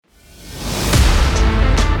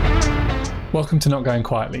Welcome to Not Going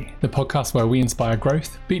Quietly, the podcast where we inspire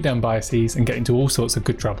growth, beat down biases, and get into all sorts of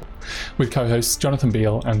good trouble, with co-hosts Jonathan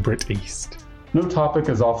Beale and Britt East. No topic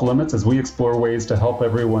is off limits as we explore ways to help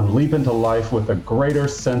everyone leap into life with a greater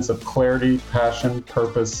sense of clarity, passion,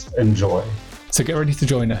 purpose, and joy. So get ready to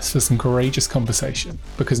join us for some courageous conversation,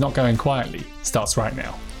 because Not Going Quietly starts right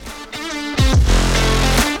now.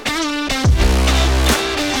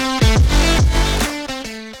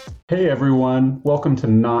 Hey everyone, welcome to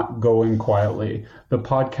Not Going Quietly, the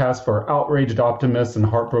podcast for outraged optimists and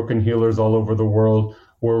heartbroken healers all over the world,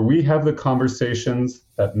 where we have the conversations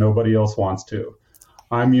that nobody else wants to.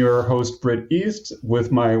 I'm your host, Britt East,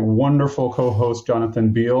 with my wonderful co-host,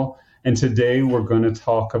 Jonathan Beale, and today we're going to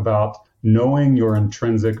talk about knowing your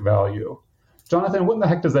intrinsic value. Jonathan, what in the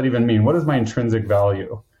heck does that even mean? What is my intrinsic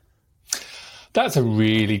value? That's a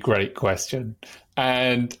really great question,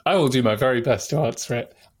 and I will do my very best to answer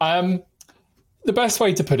it. The best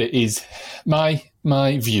way to put it is my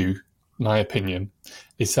view, my opinion,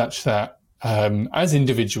 is such that as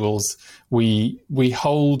individuals, we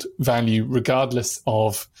hold value regardless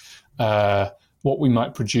of what we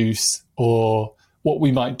might produce or what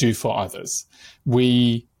we might do for others.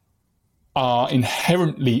 We are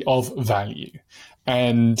inherently of value,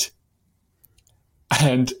 and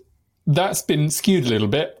that's been skewed a little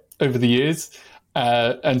bit over the years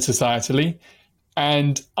and societally.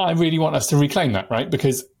 And I really want us to reclaim that, right?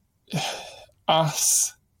 Because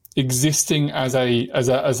us existing as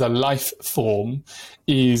a life form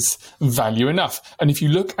is value enough. And if you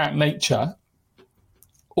look at nature,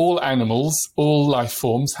 all animals, all life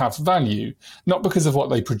forms have value, not because of what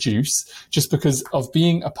they produce, just because of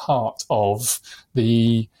being a part of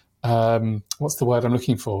the, what's the word I'm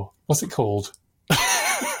looking for? What's it called?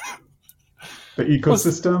 The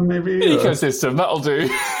ecosystem, maybe? Ecosystem, that'll do.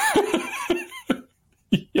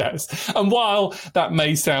 Yes. And while that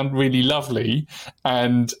may sound really lovely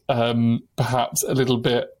and perhaps a little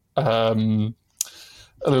bit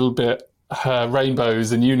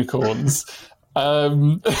rainbows and unicorns,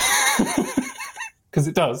 because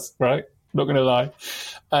it does, right? Not going to lie.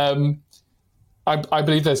 I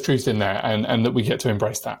believe there's truth in there and that we get to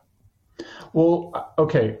embrace that. Well,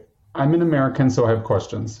 okay. I'm an American, so I have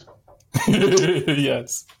questions.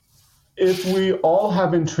 Yes. If we all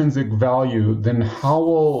have intrinsic value, then how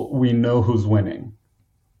will we know who's winning?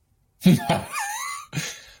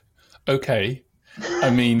 Okay. I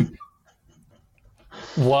mean,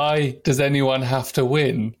 why does anyone have to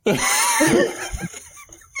win?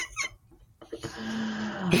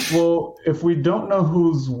 Well, if we don't know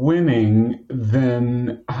who's winning,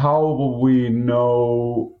 then how will we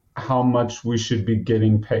know how much we should be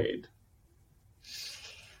getting paid?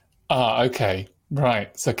 Okay.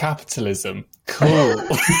 Right. So capitalism. Cool.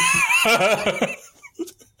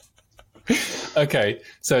 Okay.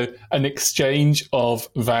 So an exchange of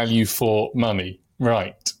value for money.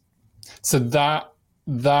 Right. So that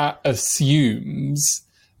assumes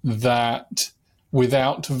that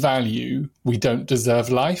without value, we don't deserve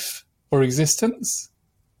life or existence.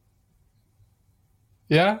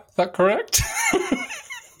 Yeah. Is that correct?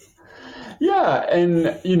 Yeah.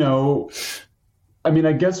 And,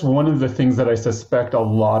 I guess one of the things that I suspect a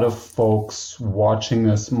lot of folks watching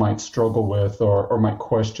this might struggle with or might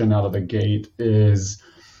question out of the gate is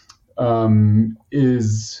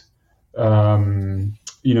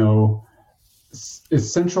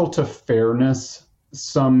central to fairness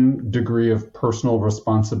some degree of personal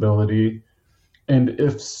responsibility? And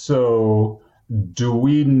if so, do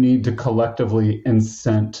we need to collectively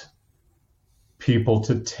incent people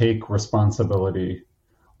to take responsibility?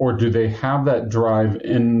 Or do they have that drive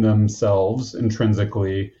in themselves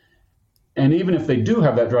intrinsically? And even if they do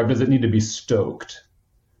have that drive, does it need to be stoked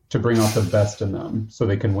to bring out the best in them so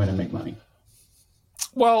they can win and make money?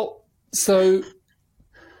 Well, so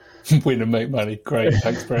win and make money. Great.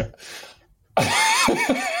 Thanks, Brett.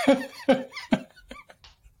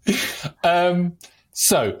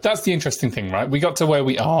 So that's the interesting thing, right? We got to where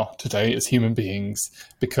we are today as human beings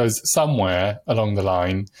because somewhere along the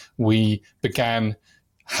line we began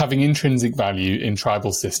having intrinsic value in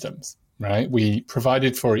tribal systems, right? We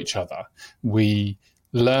provided for each other. We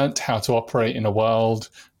learnt how to operate in a world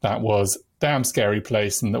that was a damn scary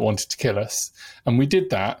place and that wanted to kill us. And we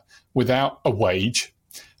did that without a wage.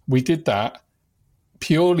 We did that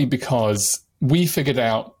purely because we figured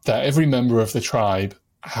out that every member of the tribe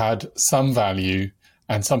had some value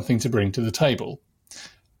and something to bring to the table.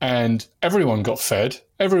 And everyone got fed,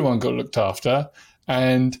 everyone got looked after,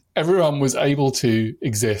 and everyone was able to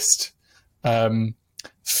exist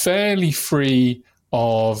fairly free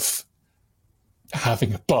of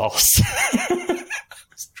having a boss. I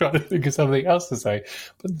was trying to think of something else to say.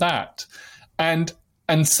 But that And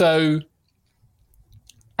so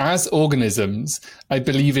as organisms, I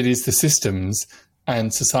believe it is the systems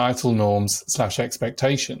and societal norms /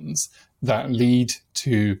 expectations that lead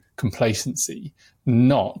to complacency,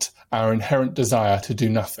 not our inherent desire to do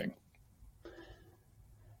nothing.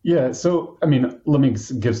 Yeah, so, I mean, let me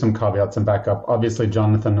give some caveats and back up. Obviously,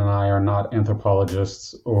 Jonathan and I are not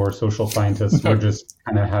anthropologists or social scientists. We're just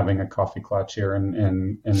kind of having a coffee clutch here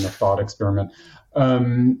in the thought experiment.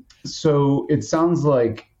 So it sounds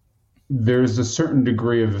like there's a certain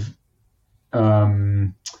degree of,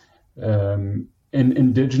 in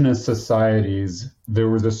indigenous societies, there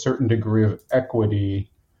was a certain degree of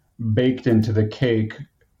equity baked into the cake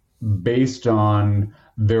based on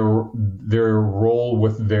their role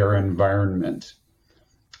with their environment.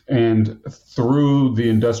 And through the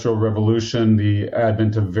Industrial Revolution, the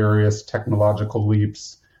advent of various technological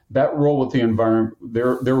leaps, that role with the environment,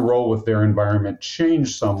 their role with their environment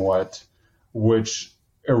changed somewhat, which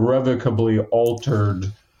irrevocably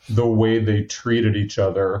altered the way they treated each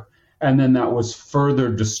other. And then that was further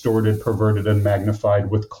distorted, perverted, and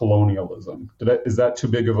magnified with colonialism. Is that too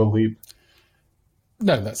big of a leap?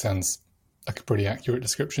 No, that sounds like a pretty accurate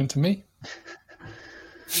description to me.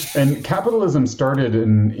 And capitalism started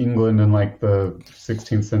in England in like the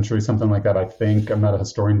 16th century, something like that, I think. I'm not a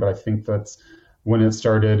historian, but I think that's when it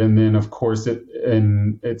started. And then, of course,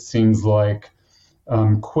 it seems like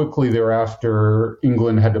quickly thereafter,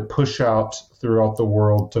 England had to push out throughout the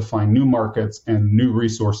world to find new markets and new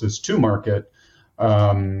resources to market,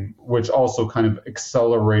 which also kind of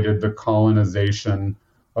accelerated the colonization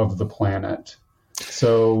of the planet.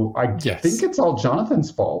 So I think it's all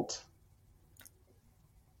Jonathan's fault.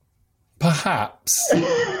 Perhaps.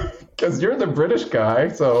 Because you're the British guy,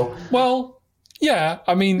 so... Well, yeah,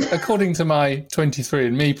 I mean, according to my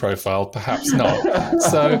 23andMe profile, perhaps not.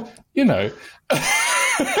 So, you know.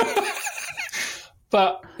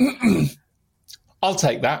 But I'll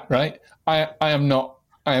take that, right? I am not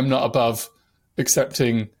above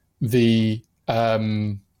accepting the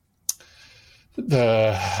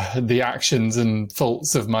actions and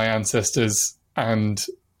faults of my ancestors and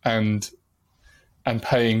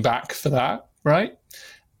paying back for that, right?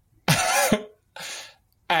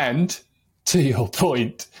 And to your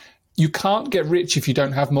point, you can't get rich if you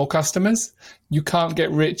don't have more customers. You can't get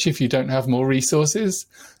rich if you don't have more resources.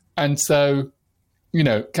 And so, you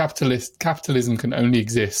know, capitalism can only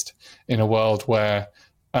exist in a world where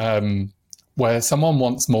someone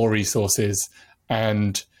wants more resources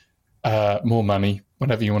and more money,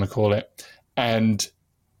 whatever you want to call it, and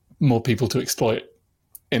more people to exploit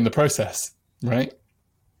in the process, right?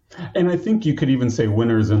 And I think you could even say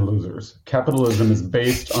winners and losers. Capitalism is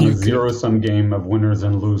based on a zero-sum game of winners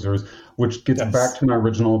and losers, which gets back to my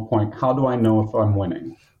original point. How do I know if I'm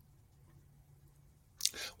winning?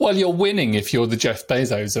 Well, you're winning if you're the Jeff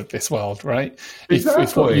Bezos of this world, right?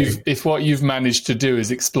 Exactly. If what you've managed to do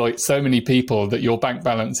is exploit so many people that your bank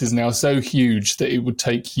balance is now so huge that it would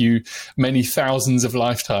take you many thousands of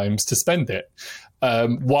lifetimes to spend it,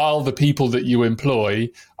 while the people that you employ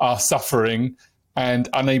are suffering and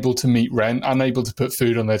unable to meet rent, unable to put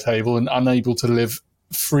food on their table, and unable to live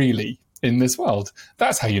freely in this world.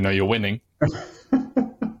 That's how you know you're winning.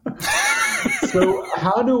 So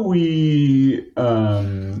how do we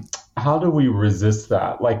resist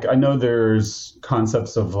that? Like, I know there's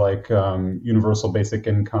concepts of like universal basic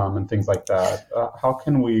income and things like that. How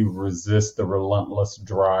can we resist the relentless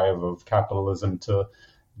drive of capitalism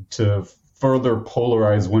to further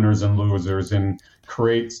polarize winners and losers and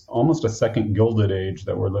create almost a second Gilded Age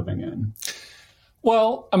that we're living in?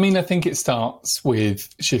 Well, I mean, I think it starts with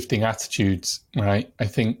shifting attitudes, right? I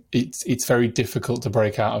think it's very difficult to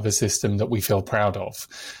break out of a system that we feel proud of.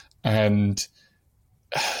 And,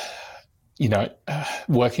 you know,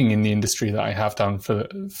 working in the industry that I have done for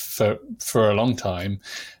a long time,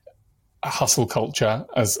 hustle culture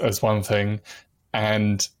as one thing,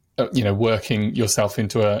 and, you know, working yourself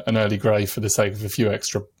into an early grave for the sake of a few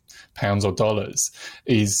extra pounds or dollars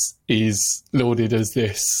is lauded as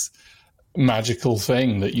this magical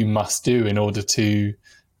thing that you must do in order to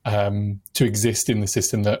exist in the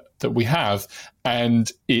system that we have,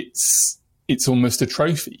 and it's almost a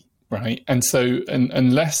trophy, right? And so,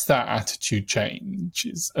 unless that attitude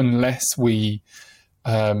changes, unless we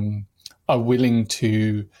are willing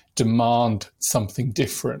to demand something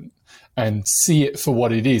different and see it for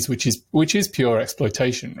what it is, which is pure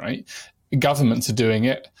exploitation, right? Governments are doing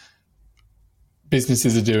it.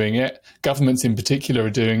 Businesses are doing it. Governments in particular are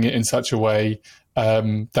doing it in such a way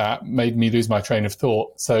that made me lose my train of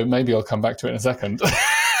thought. So maybe I'll come back to it in a second.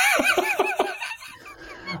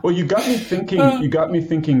 Well, you got me thinking. You got me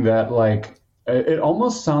thinking that, like, it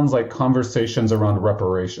almost sounds like conversations around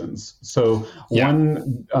reparations. So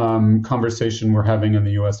one conversation we're having in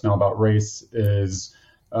the U.S. now about race is,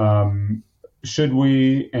 should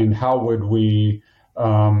we and how would we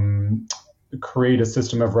create a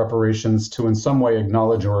system of reparations to in some way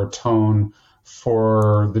acknowledge or atone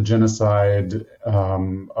for the genocide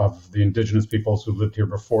of the indigenous peoples who lived here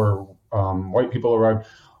before white people arrived,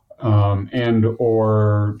 and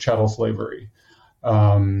or chattel slavery.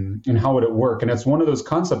 And how would it work? And it's one of those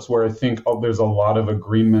concepts where I think there's a lot of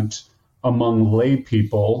agreement among lay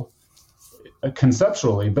people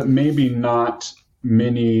conceptually, but maybe not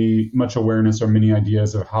much awareness or many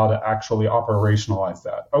ideas of how to actually operationalize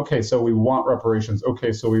that. Okay, so we want reparations.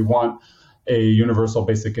 Okay, so we want a universal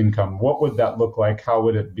basic income. What would that look like? How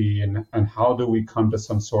would it be? And how do we come to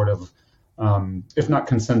some sort of, if not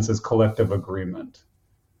consensus, collective agreement?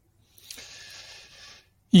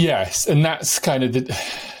 Yes, and that's kind of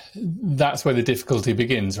that's where the difficulty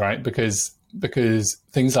begins, right? Because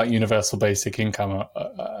things like universal basic income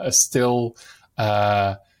are still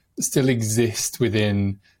exist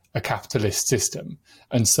within a capitalist system,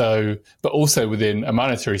 and so, but also within a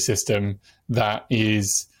monetary system that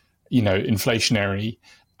is, inflationary,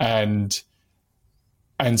 and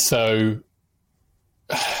so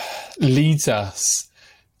leads us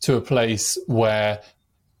to a place where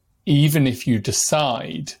even if you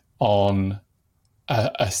decide on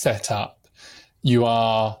a setup, you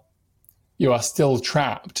are still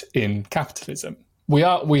trapped in capitalism. We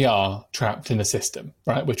are trapped in a system,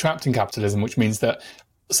 right? We're trapped in capitalism, which means that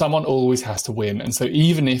someone always has to win. And so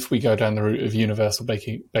even if we go down the route of universal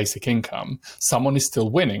basic income, someone is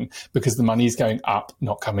still winning because the money is going up,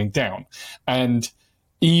 not coming down. And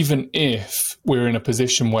even if we're in a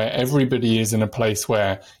position where everybody is in a place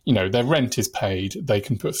where, their rent is paid, they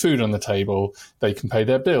can put food on the table, they can pay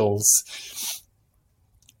their bills,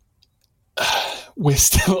 we're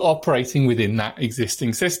still operating within that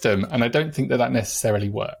existing system. And I don't think that necessarily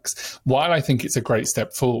works. While I think it's a great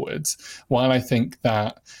step forwards, while I think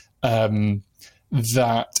that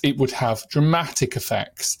that it would have dramatic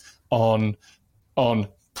effects on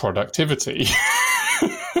productivity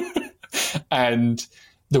and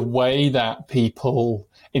the way that people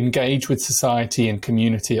engage with society and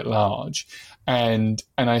community at large. And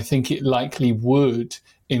I think it likely would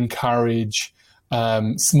encourage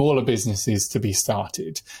smaller businesses to be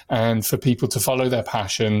started and for people to follow their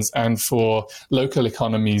passions and for local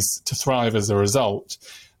economies to thrive as a result.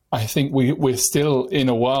 I think we're still in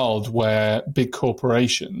a world where big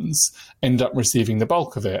corporations end up receiving the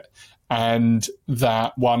bulk of it, and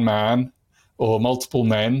that one man or multiple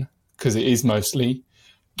men, because it is mostly,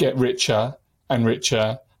 get richer and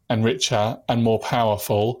richer and richer and more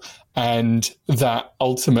powerful, and that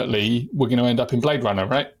ultimately we're going to end up in Blade Runner,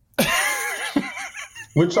 right?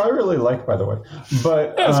 Which I really like, by the way.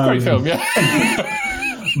 But yeah, it's a great film, yeah.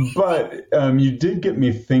 But you did get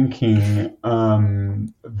me thinking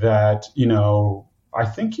that, I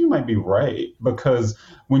think you might be right, because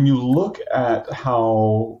when you look at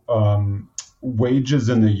how wages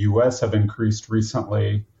in the U.S. have increased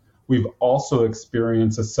recently, we've also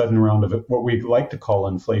experienced a sudden round of what we like to call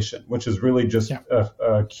inflation, which is really just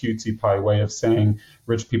a cutesy pie way of saying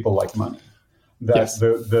rich people like money. That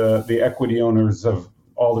the equity owners of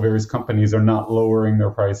all the various companies are not lowering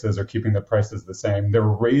their prices or keeping the prices the same. They're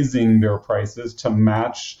raising their prices to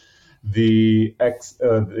match maybe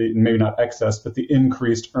not excess, but the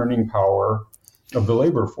increased earning power of the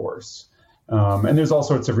labor force. And there's all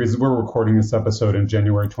sorts of reasons. We're recording this episode in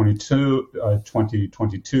January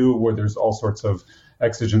 2022, where there's all sorts of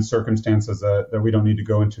exigent circumstances that we don't need to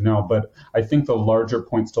go into now. But I think the larger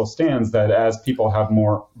point still stands that as people have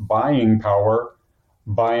more buying power,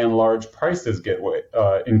 by and large, prices get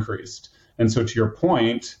increased. And so to your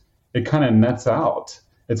point, it kind of nets out.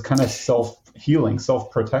 It's kind of self-healing,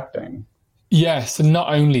 self-protecting. Yes, and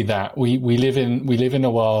not only that, we live in a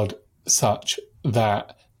world such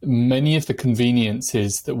that many of the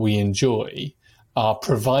conveniences that we enjoy are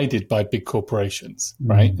provided by big corporations,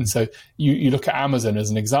 right? And so you look at Amazon as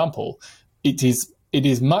an example. It is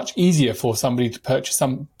much easier for somebody to purchase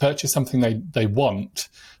something they want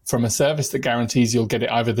from a service that guarantees you'll get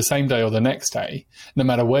it either the same day or the next day, no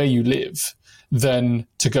matter where you live, than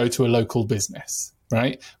to go to a local business,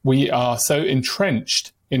 right? We are so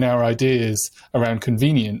entrenched in our ideas around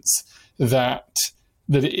convenience that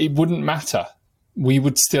it wouldn't matter. We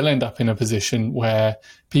would still end up in a position where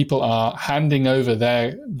people are handing over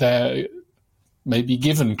their maybe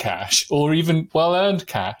given cash or even well-earned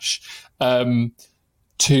cash to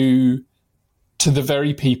the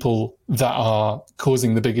very people that are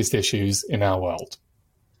causing the biggest issues in our world.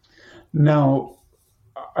 Now,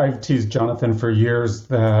 I've teased Jonathan for years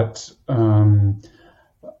that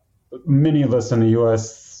many of us in the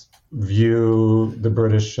U.S. view the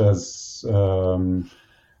British as a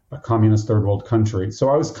communist third world country. So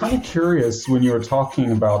I was kind of curious when you were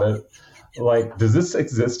talking about it, like, does this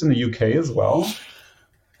exist in the UK as well?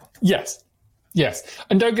 Yes.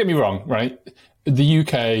 And don't get me wrong, right? The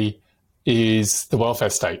UK is the welfare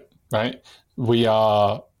state, right? We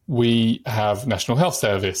have National Health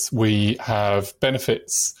Service. We have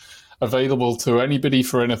benefits available to anybody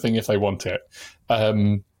for anything if they want it.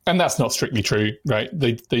 And that's not strictly true, right?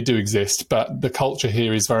 They do exist, but the culture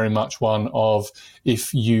here is very much one of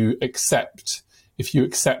if you accept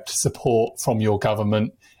support from your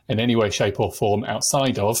government in any way, shape or form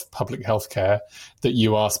outside of public healthcare, that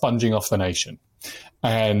you are sponging off the nation.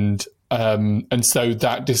 And so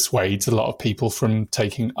that dissuades a lot of people from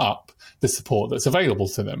taking up the support that's available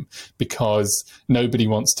to them, because nobody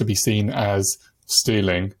wants to be seen as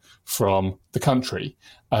stealing from the country,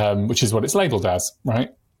 which is what it's labelled as, right?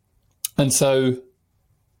 And so,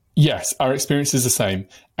 yes, our experience is the same.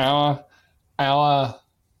 While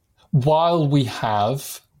we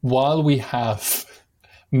have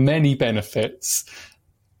many benefits,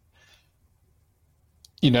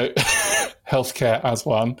 healthcare as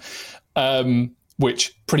one,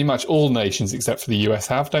 which pretty much all nations except for the US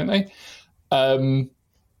have, don't they?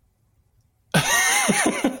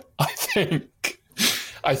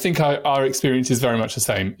 I think our experience is very much the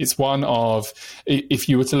same. It's one of, if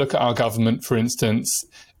you were to look at our government, for instance,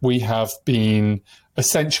 we have been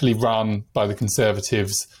essentially run by the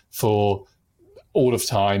Conservatives for all of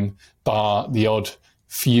time, bar the odd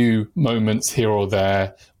few moments here or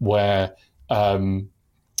there where our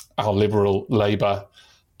Liberal Labour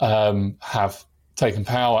have taken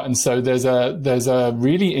power. And so there's a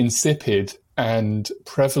really insipid and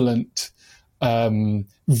prevalent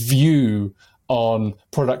view on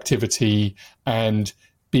productivity and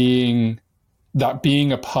being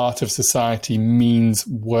a part of society means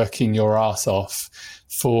working your ass off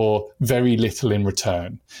for very little in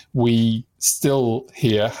return. We still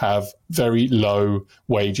here have very low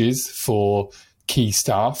wages for key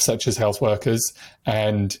staff such as health workers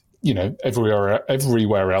and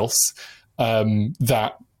everywhere else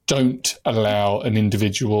that don't allow an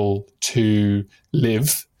individual to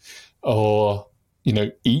live or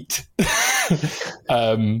eat.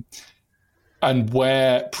 And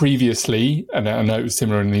where previously, and I know it was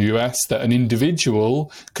similar in the US, that an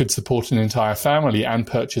individual could support an entire family and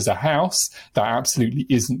purchase a house, that absolutely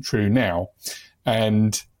isn't true now.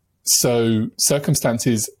 And so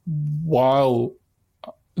circumstances, while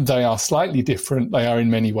they are slightly different, they are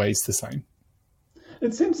in many ways the same.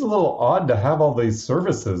 It seems a little odd to have all these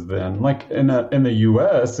services then. Like in the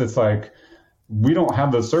US, it's like we don't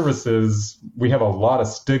have those services. We have a lot of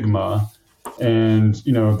stigma. And,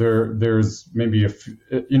 there's maybe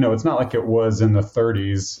it's not like it was in the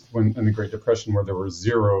 30s in the Great Depression where there were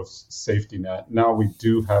zero safety net. Now we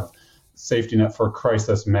do have safety net for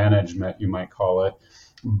crisis management, you might call it.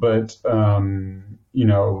 But, by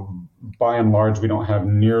and large, we don't have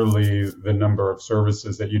nearly the number of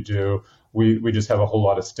services that you do. We just have a whole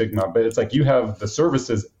lot of stigma. But it's like you have the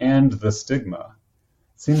services and the stigma.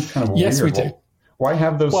 It seems kind of weird. Yes, we do. Why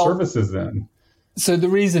have those services then? So the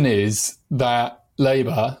reason is that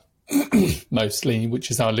Labour, mostly,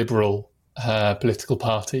 which is our liberal political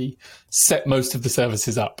party, set most of the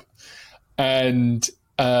services up. And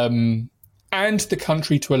the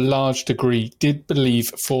country, to a large degree, did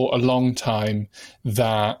believe for a long time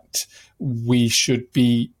that we should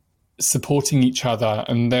be supporting each other,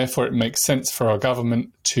 and therefore it makes sense for our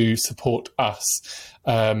government to support us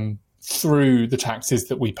through the taxes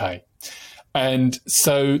that we pay. And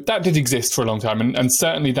so that did exist for a long time, and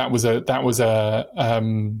certainly that was a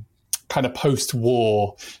kind of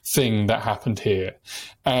post-war thing that happened here.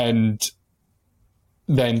 And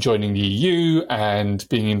then joining the EU and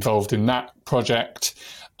being involved in that project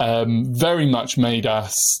very much made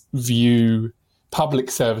us view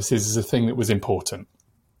public services as a thing that was important.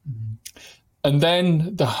 Mm-hmm. And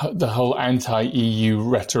then the whole anti-EU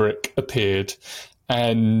rhetoric appeared,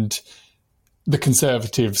 and the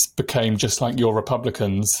Conservatives became just like your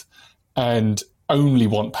Republicans and only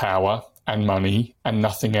want power and money and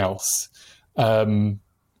nothing else. They're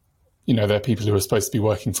people who are supposed to be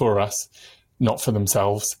working for us, not for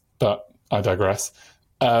themselves, but I digress.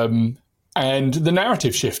 And the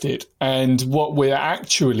narrative shifted. And what we're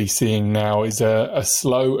actually seeing now is a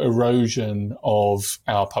slow erosion of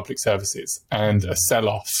our public services and a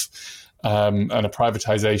sell-off and a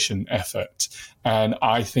privatisation effort. And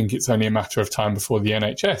I think it's only a matter of time before the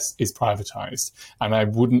NHS is privatised. And I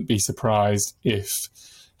wouldn't be surprised if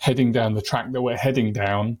heading down the track that we're heading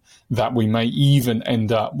down, that we may even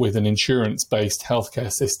end up with an insurance-based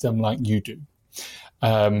healthcare system like you do.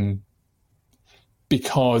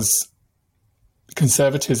 Because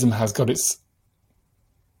conservatism has got its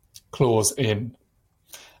claws in.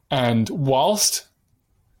 And whilst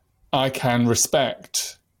I can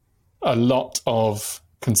respect a lot of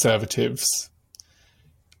conservatives,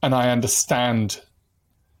 and I understand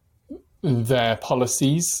their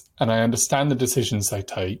policies, and I understand the decisions they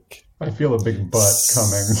take. I feel a big butt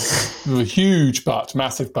coming. A huge butt,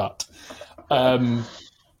 massive butt.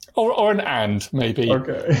 Or an maybe.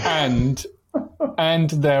 Okay. And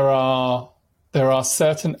there are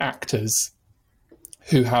certain actors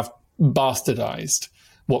who have bastardized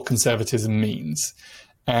what conservatism means.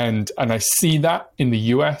 And I see that in the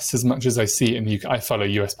US as much as I see it in the UK. I follow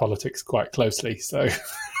US politics quite closely, so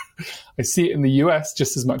I see it in the US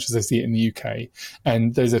just as much as I see it in the UK.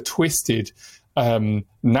 And there's a twisted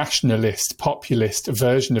nationalist, populist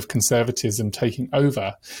version of conservatism taking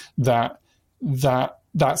over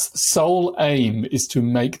that's sole aim is to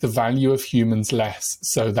make the value of humans less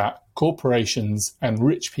so that corporations and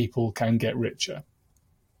rich people can get richer.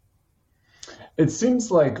 It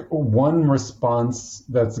seems like one response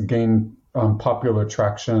that's gained popular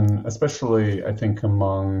traction, especially I think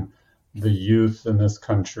among the youth in this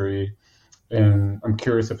country, and I'm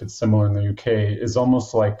curious if it's similar in the UK, is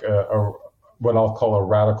almost like a what I'll call a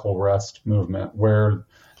radical rest movement, where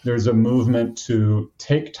there's a movement to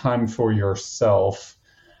take time for yourself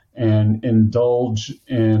and indulge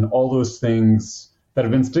in all those things that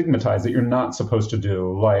have been stigmatized that you're not supposed to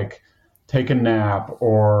do, like take a nap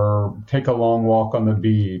or take a long walk on the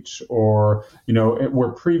beach, or, where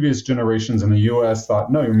previous generations in the US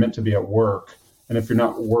thought, no, you're meant to be at work. And if you're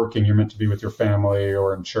not working, you're meant to be with your family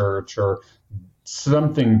or in church or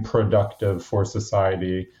something productive for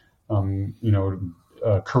society,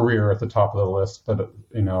 a career at the top of the list, but,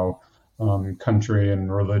 country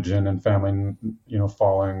and religion and family,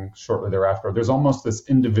 following shortly thereafter. There's almost this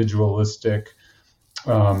individualistic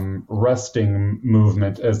resting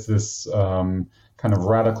movement as this kind of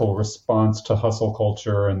radical response to hustle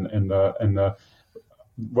culture and the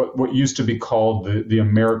what used to be called the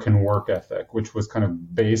American work ethic, which was kind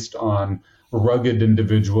of based on rugged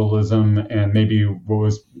individualism, and maybe what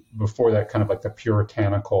was before that kind of like the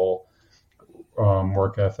puritanical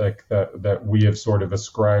work ethic that we have sort of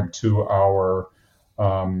ascribed to our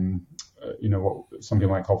what some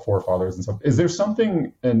people might call forefathers and stuff. Is there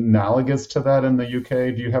something analogous to that in the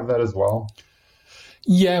UK? Do you have that as well?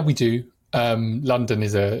 Yeah, we do. London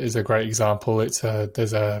is a great example.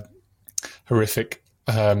 There's a horrific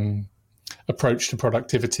approach to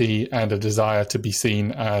productivity and a desire to be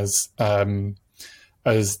seen as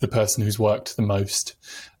the person who's worked the most,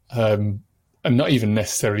 and not even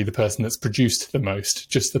necessarily the person that's produced the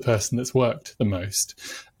most, just the person that's worked the most,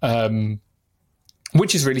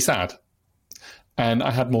 which is really sad. And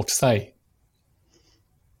I had more to say.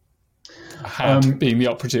 Being the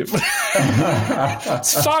operative.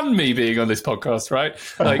 It's fun, me being on this podcast, right?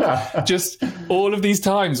 Like, just all of these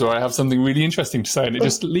times where I have something really interesting to say and it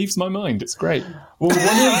just leaves my mind. It's great. Well,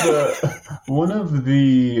 one of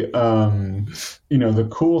the the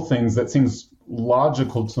cool things that seems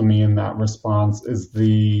logical to me in that response is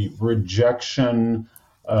the rejection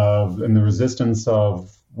of and the resistance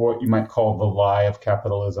of what you might call the lie of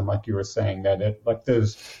capitalism, like you were saying, that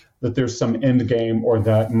there's some end game, or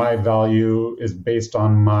that my value is based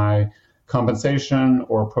on my compensation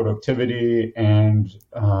or productivity, and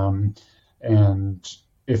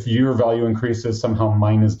if your value increases, somehow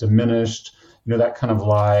mine is diminished. That kind of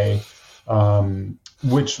lie,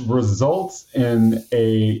 which results in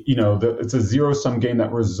it's a zero-sum game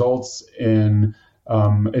that results in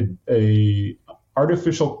a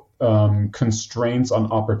artificial constraints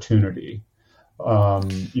on opportunity.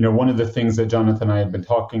 One of the things that Jonathan and I had been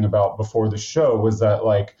talking about before the show was that,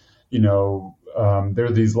 there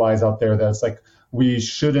are these lies out there that it's like we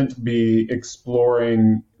shouldn't be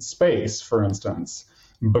exploring space, for instance,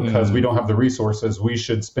 because we don't have the resources. We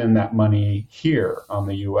should spend that money here on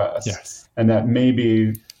the U.S. Yes. And that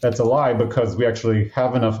maybe that's a lie, because we actually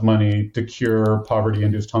have enough money to cure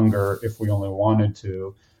poverty-induced hunger if we only wanted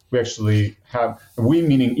to. We actually have, we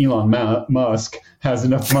meaning Elon Musk, has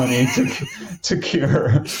enough money to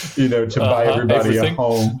cure, to buy everybody everything. A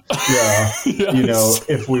home. Yeah, Yes.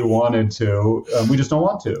 If we wanted to. We just don't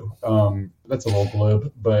want to. That's a little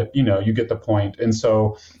glib, but, you get the point. And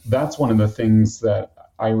so that's one of the things that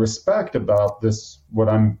I respect about this, what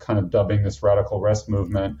I'm kind of dubbing this radical rest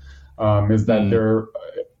movement, is that they're,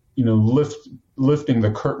 lifting the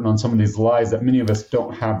curtain on some of these lies that many of us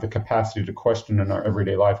don't have the capacity to question in our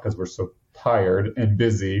everyday life because we're so tired and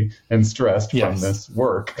busy and stressed from this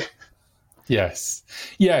work. Yes.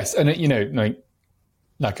 And,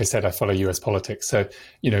 like I said, I follow US politics. So,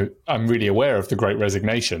 I'm really aware of the Great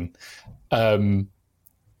Resignation,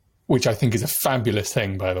 which I think is a fabulous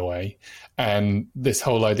thing, by the way. And this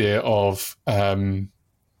whole idea of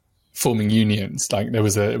forming unions, like it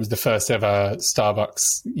was the first ever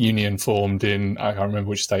Starbucks union formed in, I can't remember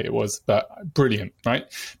which state it was, but brilliant, right?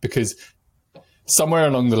 Because somewhere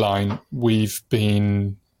along the line, we've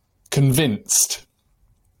been convinced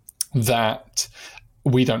that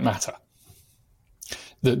we don't matter.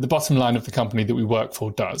 The bottom line of the company that we work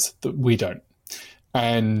for does, that we don't.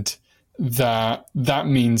 And that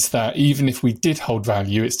means that even if we did hold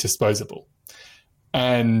value, it's disposable.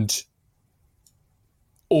 And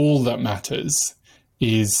all that matters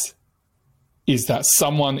is that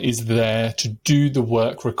someone is there to do the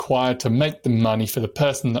work required to make the money for the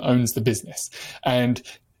person that owns the business. And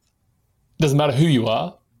it doesn't matter who you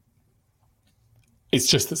are, it's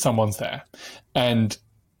just that someone's there. And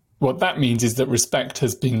what that means is that respect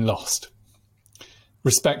has been lost.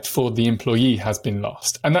 Respect for the employee has been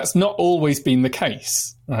lost. And that's not always been the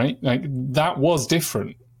case, right? Like that was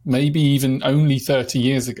different, maybe even only 30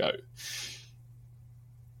 years ago.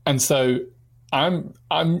 And so I'm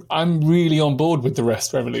really on board with the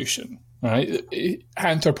rest revolution, right?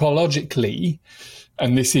 Anthropologically,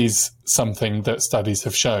 and this is something that studies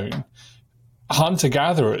have shown,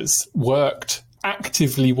 hunter-gatherers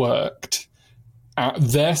actively worked at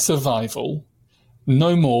their survival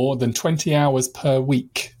no more than 20 hours per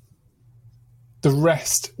week. The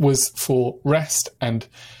rest was for rest and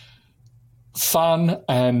fun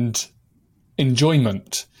and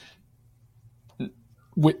enjoyment.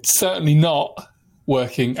 We're certainly not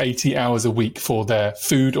working 80 hours a week for their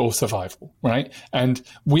food or survival, right? And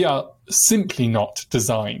we are simply not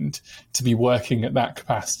designed to be working at that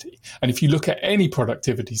capacity. And if you look at any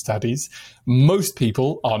productivity studies, most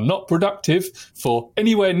people are not productive for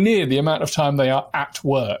anywhere near the amount of time they are at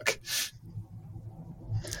work.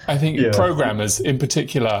 I think programmers in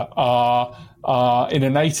particular are in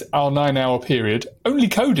an 8 or 9 hour period only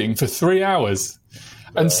coding for 3 hours.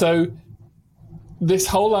 And so this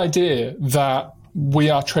whole idea that we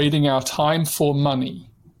are trading our time for money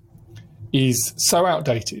is so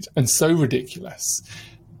outdated and so ridiculous.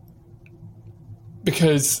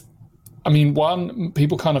 Because, I mean, one,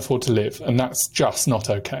 people can't afford to live, and that's just not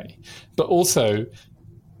okay. But also,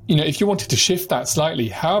 if you wanted to shift that slightly,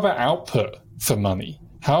 how about output for money?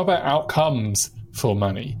 How about outcomes for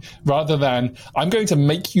money? Rather than, I'm going to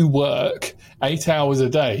make you work 8 hours a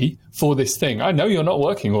day for this thing. I know you're not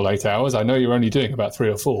working all 8 hours. I know you're only doing about 3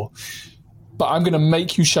 or 4. But I'm going to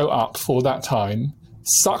make you show up for that time,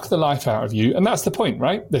 suck the life out of you. And that's the point,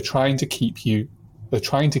 right? They're trying to keep you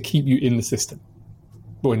in the system.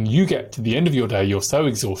 But when you get to the end of your day, you're so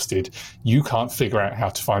exhausted, you can't figure out how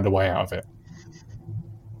to find a way out of it.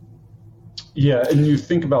 Yeah, and you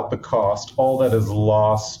think about the cost, all that is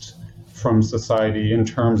lost from society in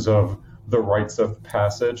terms of the rites of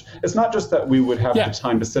passage. It's not just that we would have the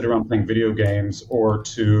time to sit around playing video games or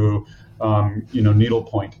to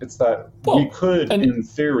needlepoint. It's that we could, in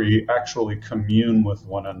theory, actually commune with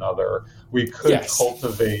one another. We could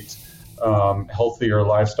cultivate healthier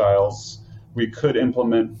lifestyles. We could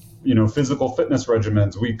implement, physical fitness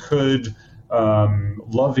regimens. We could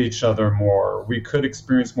love each other more. We could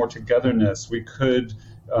experience more togetherness. We could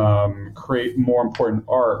create more important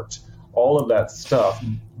art. All of that stuff.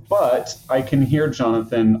 But I can hear,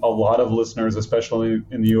 Jonathan, a lot of listeners, especially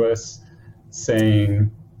in the U.S.,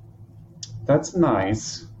 saying, that's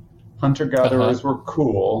nice. Hunter-gatherers were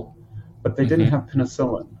cool, but they didn't have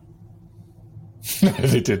penicillin. No,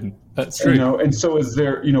 they didn't. That's true. And so is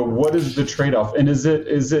there, what is the trade-off? And is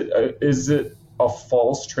it a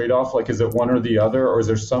false trade-off? Like, is it one or the other? Or is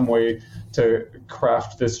there some way to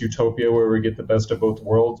craft this utopia where we get the best of both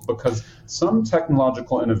worlds? Because some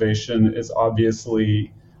technological innovation is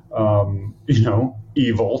obviously,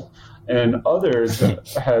 evil, and others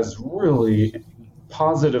has really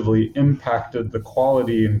positively impacted the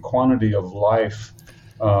quality and quantity of life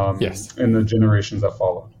in the generations that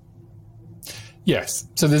followed. Yes.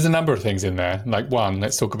 So there's a number of things in there. Like one,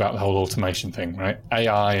 let's talk about the whole automation thing, right?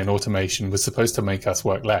 AI and automation was supposed to make us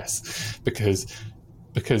work less because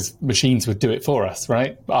machines would do it for us,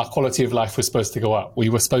 right? Our quality of life was supposed to go up. We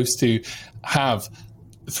were supposed to have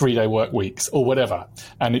 3-day work weeks or whatever.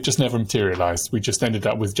 And it just never materialized. We just ended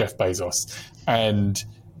up with Jeff Bezos. And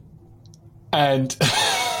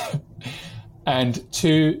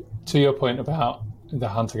to your point about the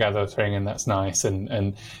hunter-gatherer thing, and that's nice.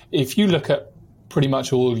 And if you look at pretty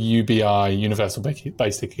much all UBI, Universal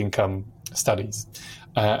Basic Income studies,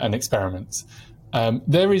 and experiments.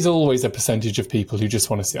 There is always a percentage of people who just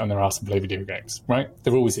want to sit on their ass and play video games, right?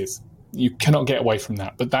 There always is. You cannot get away from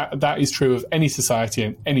that. But that is true of any society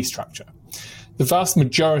and any structure. The vast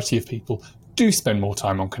majority of people do spend more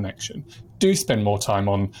time on connection, do spend more time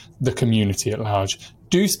on the community at large,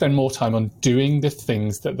 do spend more time on doing the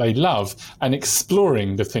things that they love and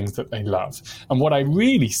exploring the things that they love. And what I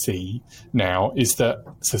really see now is that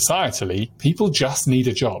societally, people just need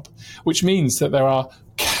a job, which means that there are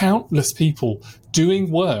countless people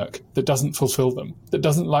doing work that doesn't fulfill them, that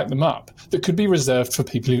doesn't light them up, that could be reserved for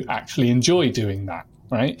people who actually enjoy doing that,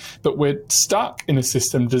 right? But we're stuck in a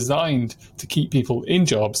system designed to keep people in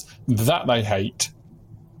jobs that they hate.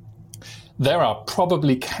 There are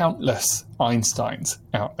probably countless Einsteins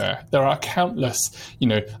out there. There are countless,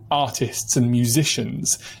 artists and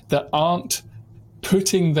musicians that aren't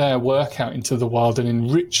putting their work out into the world and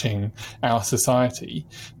enriching our society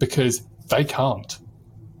because they can't.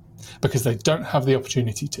 Because they don't have the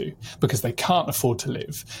opportunity to, because they can't afford to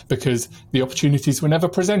live, because the opportunities were never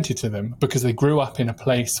presented to them, because they grew up in a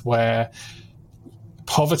place where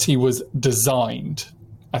poverty was designed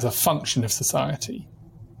as a function of society.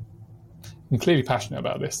 I'm clearly passionate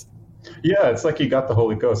about this. Yeah, it's like you got the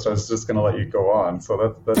Holy Ghost. I was just going to let you go on.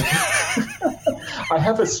 So that's I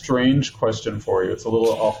have a strange question for you. It's a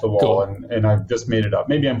little off the wall, and I've just made it up.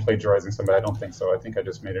 Maybe I'm plagiarizing somebody. I don't think so. I think I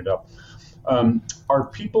just made it up. Are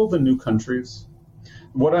people the new countries?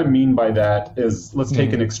 What I mean by that is, let's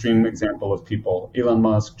take an extreme example of people. Elon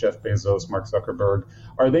Musk, Jeff Bezos, Mark Zuckerberg.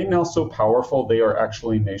 Are they now so powerful they are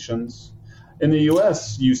actually nations? In the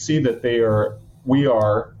U.S., you see that we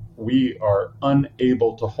are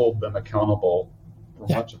unable to hold them accountable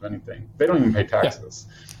for much of anything. They don't even pay taxes.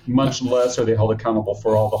 Much less are they held accountable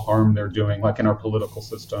for all the harm they're doing, like in our political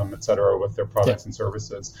system, et cetera, with their products and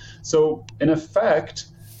services. So in effect,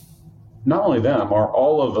 not only them, are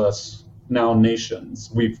all of us now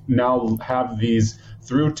nations. We now have these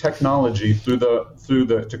through technology, through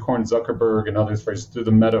the to coin Zuckerberg and others' phrases, through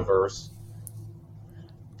the metaverse.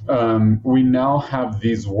 We now have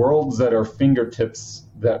these worlds at our fingertips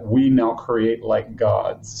that we now create like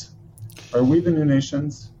gods. Are we the new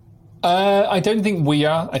nations? I don't think we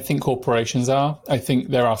are. I think corporations are. I think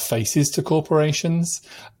there are faces to corporations.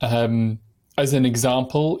 As an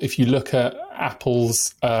example, if you look at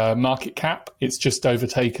Apple's market cap, it's just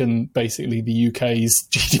overtaken basically the UK's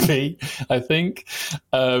GDP, I think,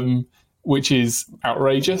 which is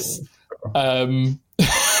outrageous.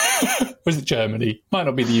 Was it Germany? Might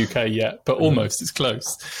not be the UK yet, but almost. It's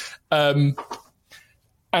close.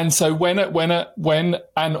 And so when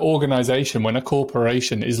an organization, when a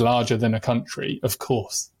corporation is larger than a country, of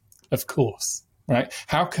course, right?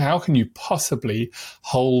 How can you possibly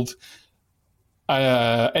hold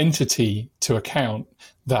an entity to account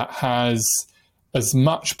that has as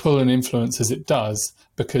much pull and influence as it does?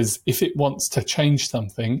 Because if it wants to change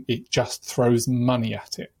something, it just throws money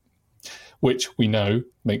at it, which we know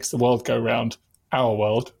makes the world go round, our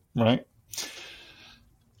world, right?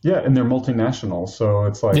 Yeah, and they're multinational, so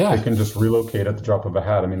it's like they can just relocate at the drop of a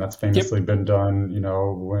hat. I mean, that's famously been done,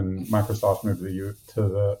 when Microsoft moved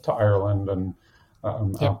to Ireland and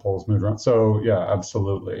Apple's moved around. So yeah,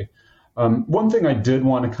 absolutely. One thing I did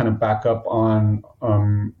want to kind of back up on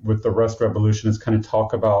with the Rust revolution is kind of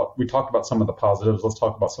we talked about some of the positives. Let's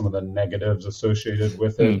talk about some of the negatives associated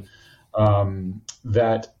with it.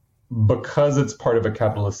 That because it's part of a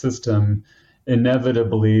capitalist system,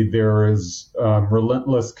 inevitably there is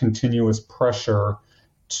relentless, continuous pressure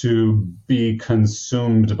to be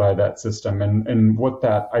consumed by that system. And what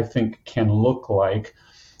that, I think, can look like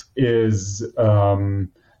is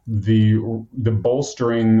the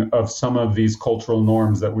bolstering of some of these cultural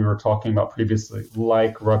norms that we were talking about previously,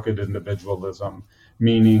 like rugged individualism,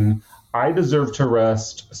 meaning I deserve to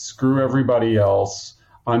rest, screw everybody else,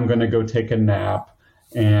 I'm going to go take a nap,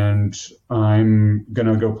 and I'm going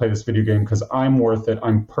to go play this video game because I'm worth it.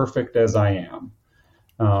 I'm perfect as I am.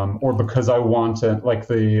 Or because I want it, like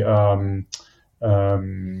some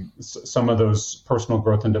of those personal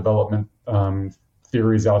growth and development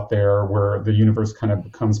theories out there where the universe kind of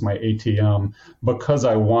becomes my ATM. Because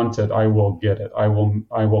I want it, I will get it. I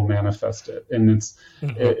will manifest it. And it's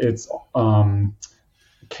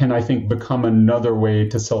can, I think, become another way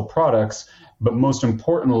to sell products. But most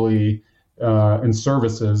importantly, in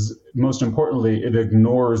services, most importantly, it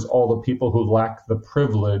ignores all the people who lack the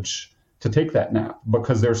privilege to take that nap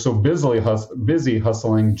because they're so busy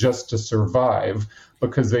hustling just to survive,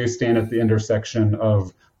 because they stand at the intersection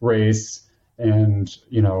of race and,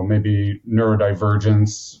 maybe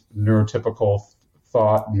neurodivergence, neurotypical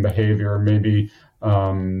thought and behavior, maybe,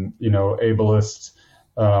 ableist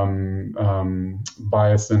bias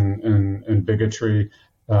and bigotry,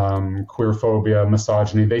 queerphobia,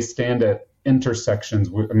 misogyny. They stand at intersections.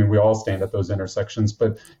 We all stand at those intersections,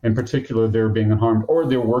 but in particular, they're being harmed, or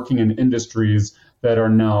they're working in industries that are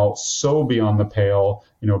now so beyond the pale,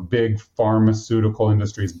 big pharmaceutical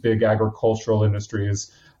industries, big agricultural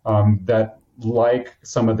industries, that, like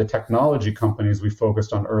some of the technology companies we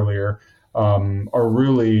focused on earlier, are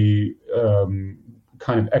really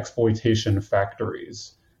kind of exploitation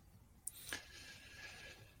factories.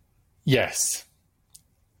 Yes.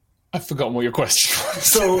 I've forgotten what your question was.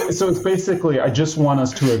 So it's basically, I just want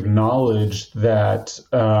us to acknowledge that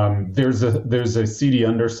there's a seedy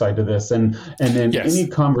underside to this, and in any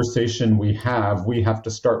conversation we have to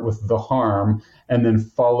start with the harm and then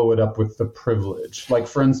follow it up with the privilege. Like,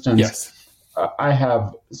 for instance, I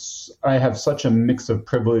have such a mix of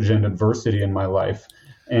privilege and adversity in my life.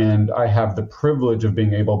 And I have the privilege of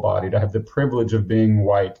being able-bodied. I have the privilege of being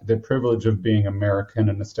white, the privilege of being American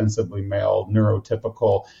and ostensibly male,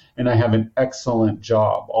 neurotypical, and I have an excellent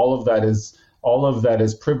job. All of that is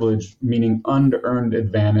privilege, meaning unearned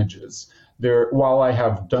advantages. While I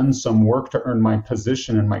have done some work to earn my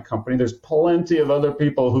position in my company, there's plenty of other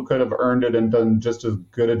people who could have earned it and done just as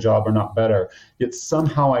good a job or not better. Yet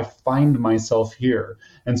somehow I find myself here.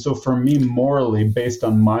 And so for me, morally, based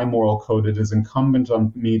on my moral code, it is incumbent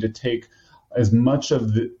on me to take as much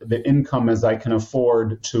of the income as I can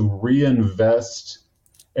afford to reinvest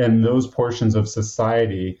in those portions of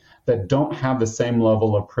society that don't have the same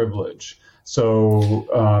level of privilege. So,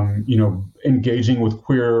 engaging with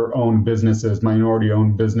queer-owned businesses,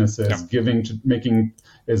 minority-owned businesses, making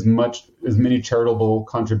as many charitable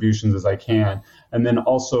contributions as I can, and then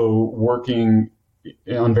also working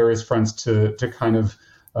on various fronts to kind of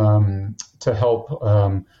to help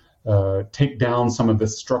take down some of the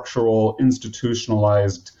structural,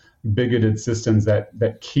 institutionalized, bigoted systems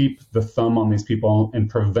that keep the thumb on these people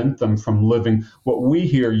and prevent them from living what we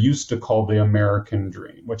here used to call the American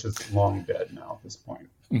dream, which is long dead now at this point.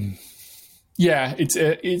 Yeah,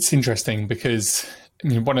 it's interesting because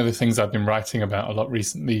one of the things I've been writing about a lot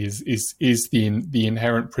recently is the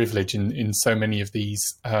inherent privilege in so many of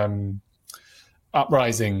these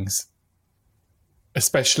uprisings,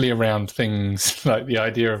 especially around things like the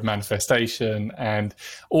idea of manifestation, and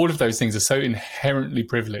all of those things are so inherently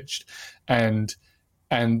privileged. And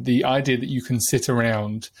the idea that you can sit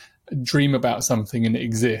around, dream about something and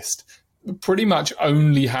exist pretty much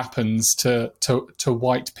only happens to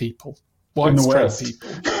white people, white straight people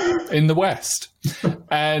in the West.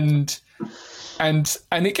 And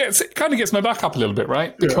it kind of gets my back up a little bit,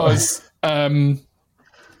 right? Because I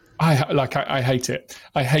hate it.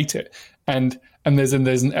 I hate it. And there's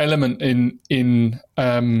an element in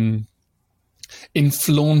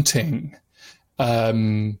flaunting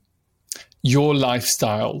your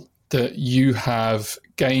lifestyle that you have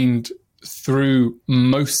gained through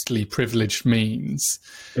mostly privileged means.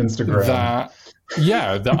 Instagram. That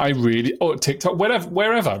I really, or TikTok,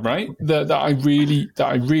 wherever, right? That I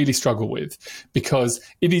really struggle with, because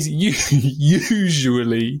it is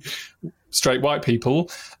usually straight white people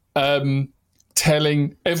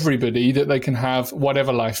telling everybody that they can have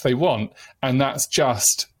whatever life they want. And that's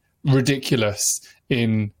just ridiculous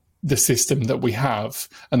in the system that we have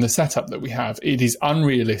and the setup that we have. It is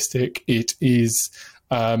unrealistic. It is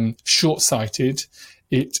short-sighted.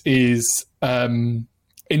 It is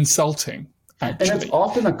insulting, actually. And it's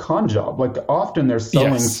often a con job. Like, often they're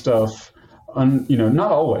selling stuff.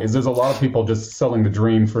 Not always. There's a lot of people just selling the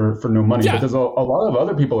dream for no money, but there's a lot of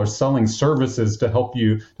other people are selling services to help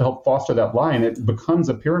foster that line. It becomes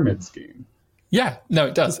a pyramid scheme. Yeah, no,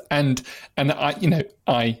 it does. And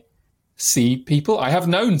I see people. I have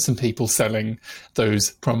known some people selling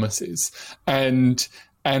those promises and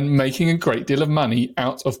making a great deal of money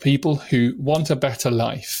out of people who want a better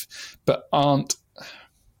life, but aren't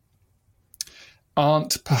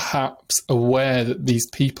perhaps aware that these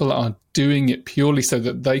people are doing it purely so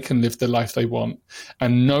that they can live the life they want,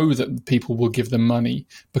 and know that people will give them money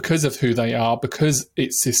because of who they are, because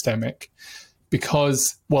it's systemic,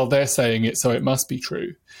 because, well, they're saying it, so it must be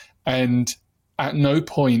true. And at no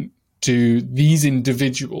point do these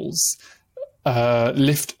individuals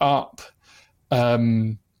lift up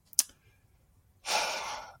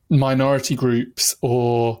minority groups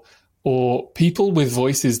or people with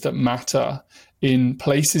voices that matter in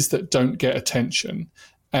places that don't get attention,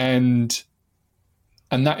 and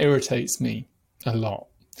that irritates me a lot.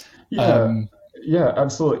 Yeah,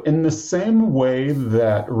 absolutely. In the same way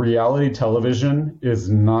that reality television is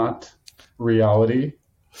not reality,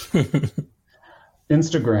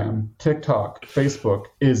 Instagram, TikTok, Facebook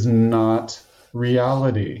is not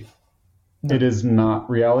reality. It is not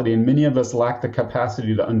reality. And many of us lack the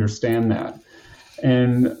capacity to understand that.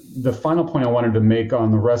 And the final point I wanted to make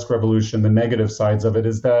on the rest revolution, the negative sides of it,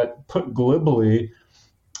 is that, put glibly,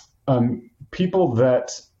 people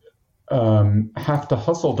that have to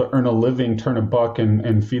hustle to earn a living, turn a buck,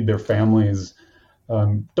 and feed their families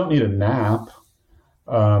don't need a nap.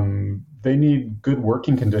 They need good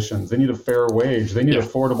working conditions. They need a fair wage. They need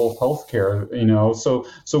affordable health care.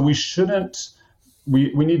 So we shouldn't.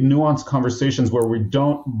 We need nuanced conversations where we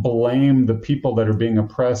don't blame the people that are being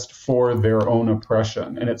oppressed for their own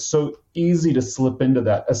oppression. And it's so easy to slip into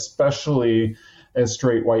that, especially as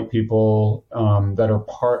straight white people that are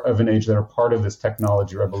part of an age that are part of this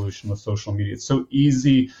technology revolution with social media. It's so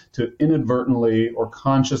easy to inadvertently or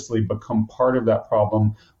consciously become part of that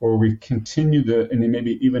problem, where we continue and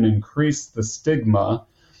maybe even increase the stigma,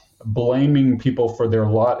 blaming people for their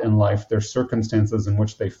lot in life, their circumstances in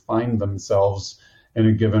which they find themselves in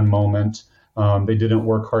a given moment. They didn't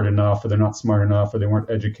work hard enough, or they're not smart enough, or they weren't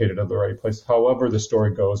educated at the right place. However the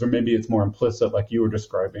story goes, or maybe it's more implicit, like you were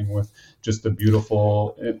describing with just the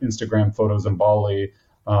beautiful Instagram photos in Bali,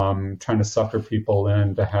 trying to sucker people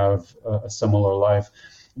in to have a similar life.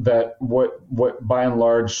 That what by and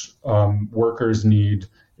large workers need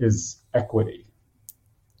is equity.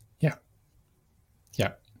 Yeah.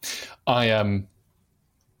 I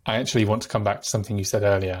actually want to come back to something you said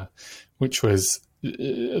earlier, which was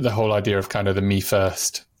the whole idea of kind of the me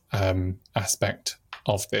first aspect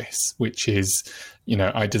of this, which is,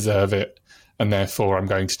 I deserve it, and therefore I'm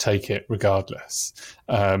going to take it regardless,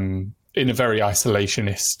 in a very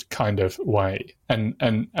isolationist kind of way. And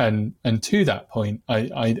to that point,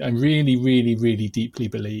 I really, really, really deeply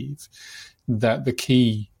believe that the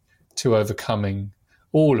key to overcoming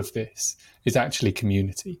all of this is actually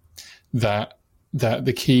community. That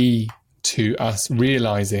the key to us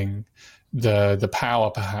realizing the power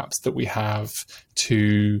perhaps that we have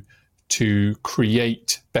to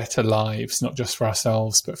create better lives, not just for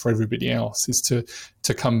ourselves, but for everybody else, is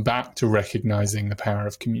to come back to recognizing the power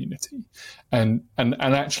of community, and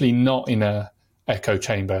actually not in a echo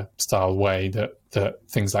chamber style way that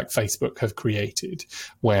things like Facebook have created,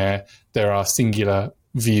 where there are singular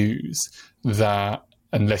views that,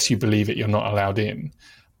 unless you believe it, you're not allowed in,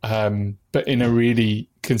 but in a really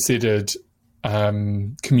considered,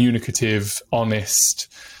 communicative,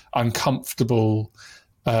 honest, uncomfortable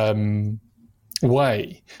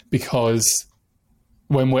way. Because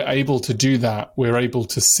when we're able to do that, we're able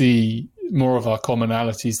to see more of our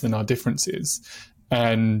commonalities than our differences,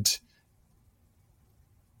 and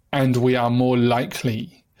we are more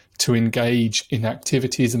likely to engage in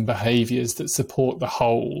activities and behaviors that support the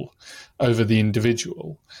whole over the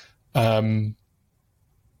individual. And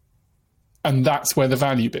that's where the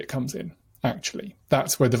value bit comes in. Actually,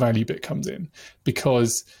 that's where the value bit comes in,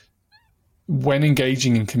 because when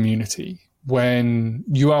engaging in community, when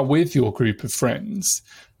you are with your group of friends,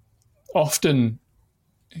 often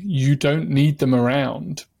you don't need them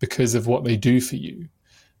around because of what they do for you.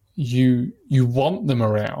 You want them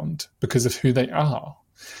around because of who they are.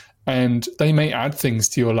 And they may add things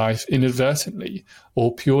to your life inadvertently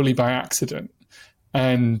or purely by accident.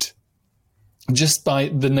 And just by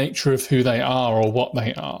the nature of who they are or what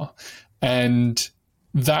they are. And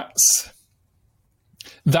that's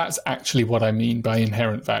actually what I mean by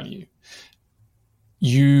inherent value.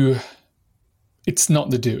 It's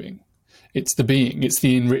not the doing, it's the being, it's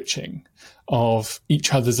the enriching of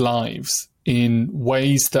each other's lives in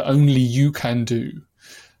ways that only you can do,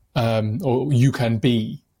 or you can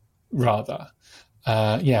be, rather.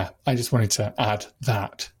 I just wanted to add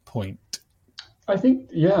that point. I think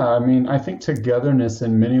togetherness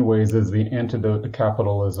in many ways is the antidote to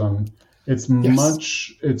capitalism. It's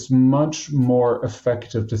much more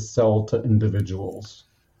effective to sell to individuals.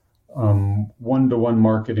 One-to-one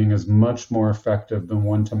marketing is much more effective than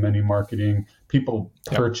one-to-many marketing. People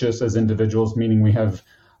purchase as individuals, meaning we have,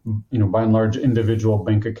 by and large, individual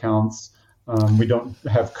bank accounts. We don't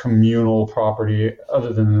have communal property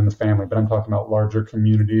other than in the family, but I'm talking about larger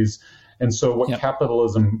communities. And so what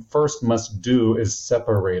capitalism first must do is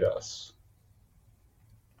separate us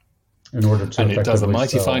in order to and it does a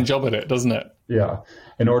mighty sell. Fine job at it, doesn't it? Yeah.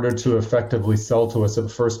 In order to effectively sell to us,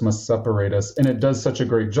 it first must separate us. And it does such a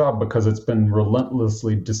great job because it's been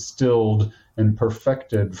relentlessly distilled and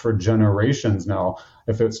perfected for generations now.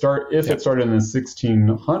 If it started in the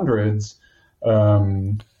 1600s,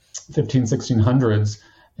 1600s,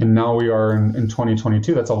 and now we are in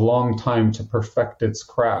 2022, that's a long time to perfect its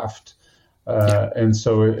craft. And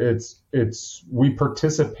so we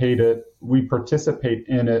participate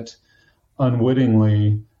in it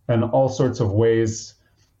unwittingly in all sorts of ways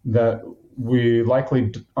that we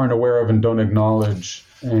likely aren't aware of and don't acknowledge.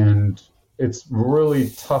 And it's really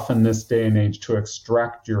tough in this day and age to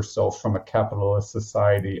extract yourself from a capitalist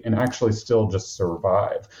society and actually still just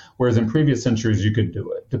survive. Whereas in previous centuries, you could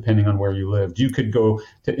do it, depending on where you lived. You could go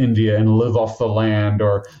to India and live off the land,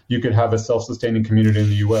 or you could have a self-sustaining community in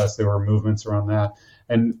the US. There were movements around that.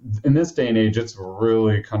 And in this day and age, it's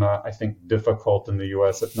really kind of, I think, difficult in the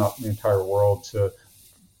US, if not the entire world, to,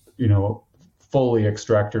 fully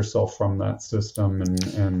extract yourself from that system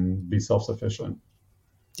and be self-sufficient.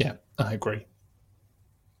 Yeah, I agree.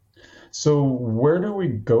 So where do we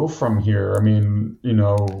go from here? I mean,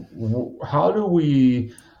 how do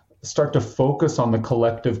we start to focus on the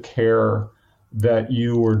collective care that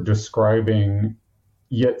you were describing,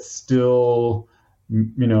 yet still,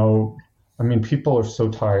 people are so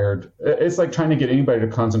tired. It's like trying to get anybody to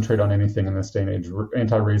concentrate on anything in this day and age,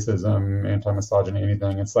 anti-racism, anti-misogyny,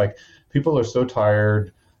 anything. It's like people are so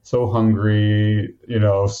tired, so hungry,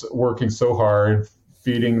 working so hard,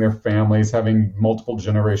 feeding their families, having multiple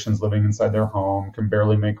generations living inside their home, can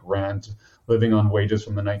barely make rent, living on wages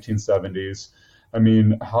from the 1970s. I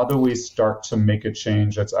mean, how do we start to make a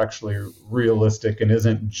change that's actually realistic and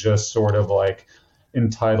isn't just sort of like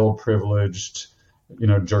entitled, privileged,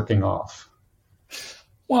 jerking off?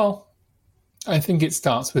 Well, I think it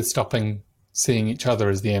starts with stopping seeing each other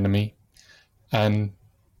as the enemy and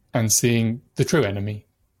seeing the true enemy,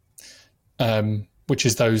 which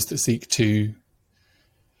is those that seek to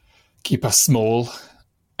keep us small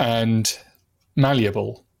and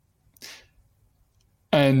malleable.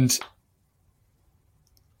 And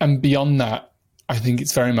beyond that, I think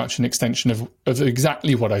it's very much an extension of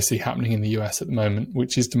exactly what I see happening in the US at the moment,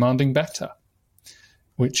 which is demanding better,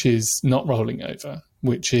 which is not rolling over,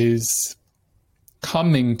 which is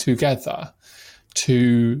coming together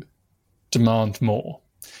to demand more.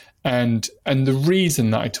 And the reason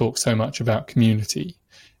that I talk so much about community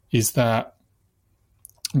is that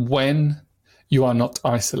when you are not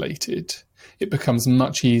isolated, it becomes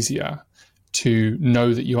much easier to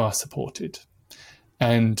know that you are supported.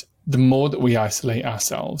 And the more that we isolate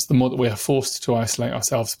ourselves, the more that we are forced to isolate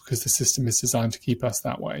ourselves because the system is designed to keep us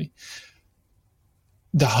that way,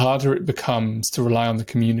 the harder it becomes to rely on the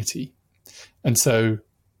community. And so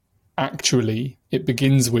actually it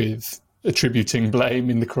begins with attributing blame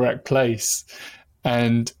in the correct place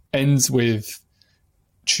and ends with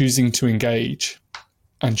choosing to engage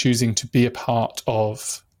and choosing to be a part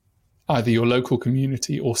of either your local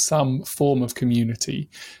community or some form of community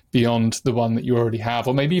beyond the one that you already have,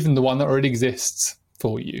 or maybe even the one that already exists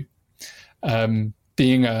for you.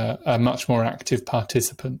 Being a much more active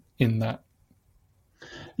participant in that.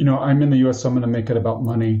 I'm in the US, so I'm going to make it about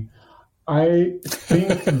money. I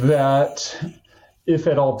think that if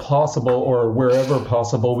at all possible, or wherever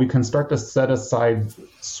possible, we can start to set aside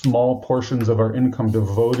small portions of our income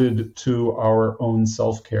devoted to our own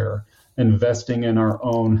self-care, investing in our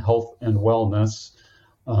own health and wellness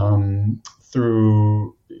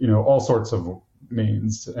through, all sorts of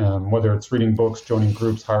means, whether it's reading books, joining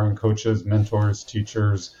groups, hiring coaches, mentors,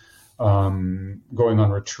 teachers, going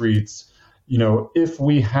on retreats. If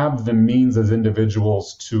we have the means as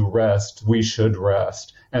individuals to rest, we should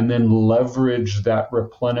rest, and then leverage that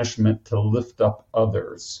replenishment to lift up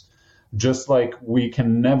others. Just like we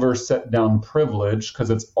can never set down privilege because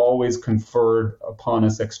it's always conferred upon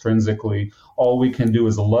us extrinsically, all we can do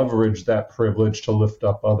is leverage that privilege to lift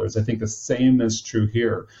up others. I think the same is true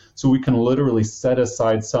here. So we can literally set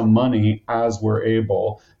aside some money as we're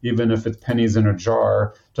able, even if it's pennies in a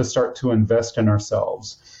jar, to start to invest in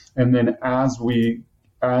ourselves. And then as the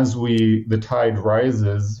tide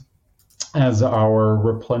rises, as our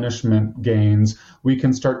replenishment gains, we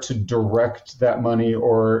can start to direct that money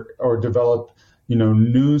or develop,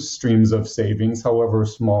 new streams of savings, however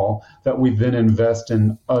small, that we then invest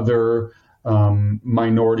in other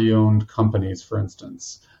minority-owned companies, for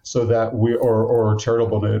instance, so that or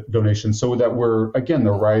charitable donations, so that we're, again,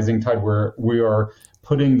 the rising tide, where we are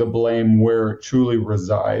putting the blame where it truly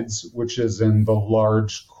resides, which is in the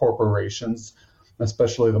large corporations,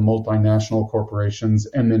 especially the multinational corporations,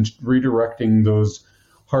 and then redirecting those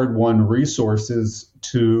hard-won resources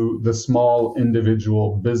to the small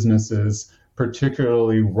individual businesses,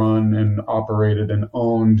 particularly run and operated and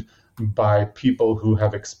owned by people who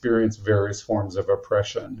have experienced various forms of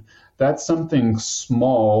oppression. That's something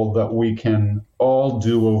small that we can all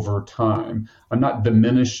do over time. I'm not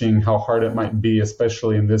diminishing how hard it might be,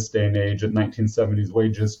 especially in this day and age at 1970s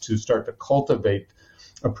wages, to start to cultivate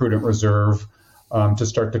a prudent reserve, to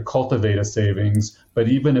start to cultivate a savings. But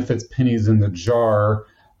even if it's pennies in the jar,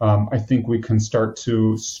 I think we can start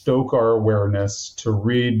to stoke our awareness, to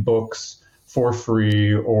read books for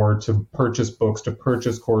free, or to purchase books, to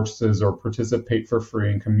purchase courses, or participate for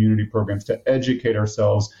free in community programs, to educate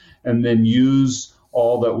ourselves, and then use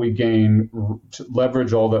all that we gain, to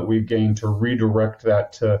leverage all that we gain to redirect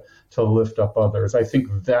that to lift up others. I think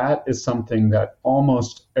that is something that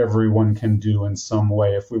almost everyone can do in some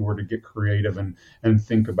way if we were to get creative and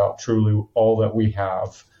think about truly all that we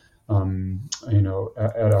have,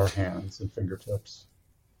 at our hands and fingertips.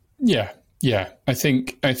 Yeah. I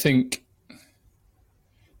think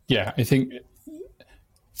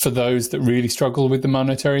for those that really struggle with the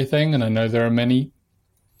monetary thing, and I know there are many,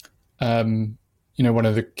 one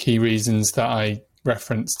of the key reasons that I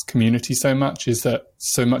referenced community so much is that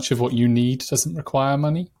so much of what you need doesn't require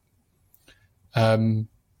money. When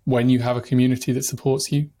you have a community that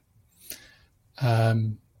supports you,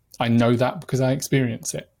 I know that because I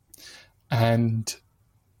experience it. And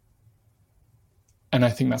I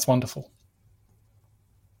think that's wonderful.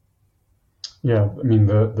 Yeah, I mean,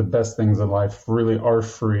 the best things in life really are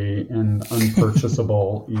free and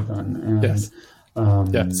unpurchasable even. And,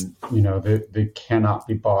 yes. They cannot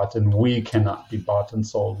be bought, and we cannot be bought and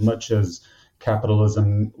sold, much as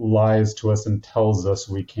capitalism lies to us and tells us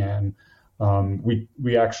we can.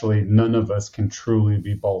 We actually, none of us can truly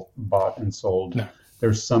be bought and sold. No.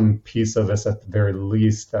 There's some piece of us at the very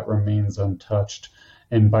least that remains untouched.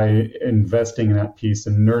 And by investing in that piece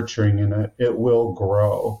and nurturing in it, it will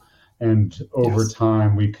grow. And over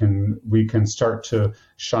time, we can start to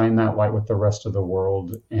shine that light with the rest of the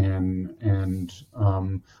world and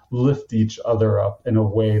lift each other up in a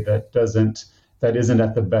way that isn't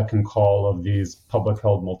at the beck and call of these public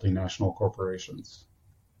held multinational corporations.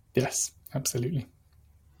 Yes, absolutely.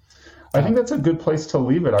 I think that's a good place to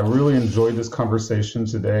leave it. I really enjoyed this conversation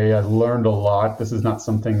today. I learned a lot. This is not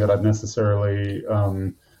something that I've necessarily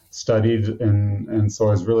studied, and so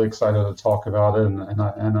I was really excited to talk about it, and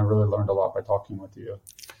I really learned a lot by talking with you.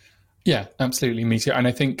 Yeah, absolutely, me too. And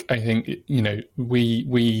I think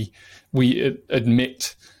we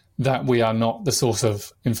admit that we are not the source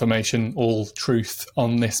of information, all truth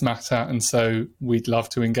on this matter, and so we'd love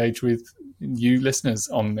to engage with you listeners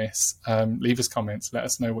on this. Leave us comments, let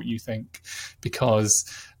us know what you think, because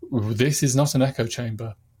this is not an echo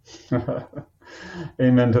chamber.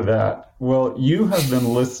 Amen to that. Well, you have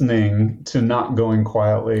been listening to Not Going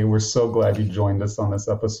Quietly. We're so glad you joined us on this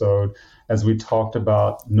episode as we talked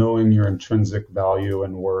about knowing your intrinsic value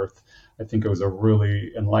and worth. I think it was a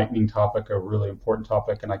really enlightening topic, a really important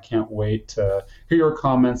topic, and I can't wait to hear your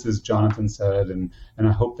comments, as Jonathan said, and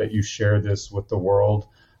I hope that you share this with the world.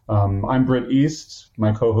 I'm Britt East,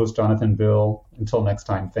 my co-host Jonathan Bill. Until next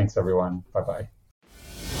time, thanks everyone. Bye-bye.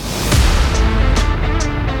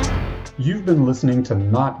 You've been listening to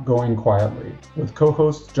Not Going Quietly with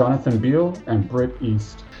co-hosts Jonathan Beal and Britt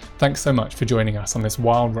East. Thanks so much for joining us on this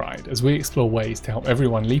wild ride as we explore ways to help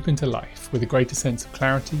everyone leap into life with a greater sense of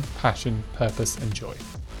clarity, passion, purpose, and joy.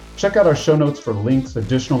 Check out our show notes for links,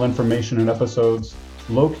 additional information, and episodes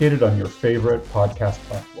located on your favorite podcast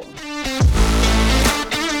platform.